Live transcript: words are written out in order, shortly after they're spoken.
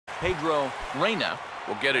Pedro Reyna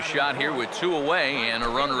will get a shot here with 2 away and a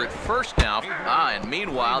runner at first now. And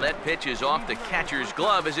meanwhile, that pitch is off the catcher's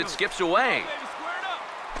glove as it skips away.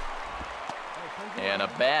 And a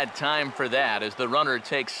bad time for that as the runner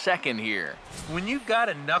takes second here. When you've got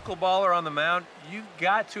a knuckleballer on the mound, you've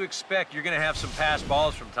got to expect you're going to have some pass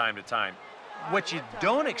balls from time to time. What you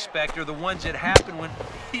don't expect are the ones that happen when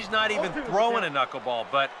he's not even throwing a knuckleball,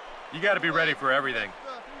 but you got to be ready for everything.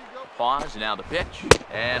 Pause, now the pitch,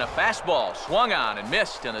 and a fastball swung on and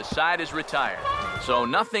missed, and the side is retired. So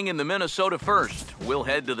nothing in the Minnesota first. We'll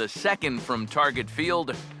head to the second from Target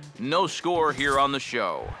Field. No score here on the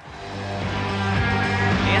show.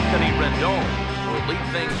 Anthony Rendon will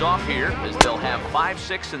lead things off here as they'll have 5,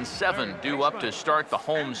 6, and 7 due up to start the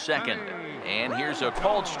home second. And here's a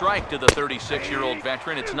called strike to the 36-year-old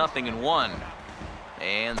veteran. It's 0-1.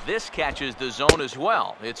 And this catches the zone as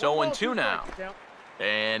well. It's 0-2 now.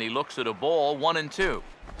 And he looks at a ball, 1-2.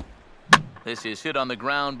 This is hit on the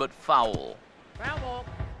ground, but foul.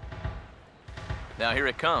 Now here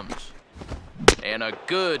it comes. And a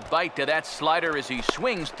good bite to that slider as he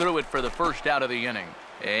swings through it for the first out of the inning.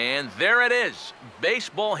 And there it is.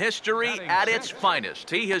 Baseball history at its finest.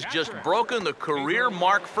 He has just broken the career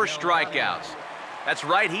mark for strikeouts. That's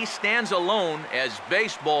right, he stands alone as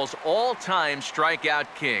baseball's all-time strikeout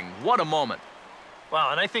king. What a moment.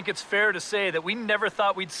 Wow, and I think it's fair to say that we never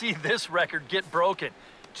thought we'd see this record get broken.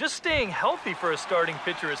 Just staying healthy for a starting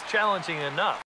pitcher is challenging enough.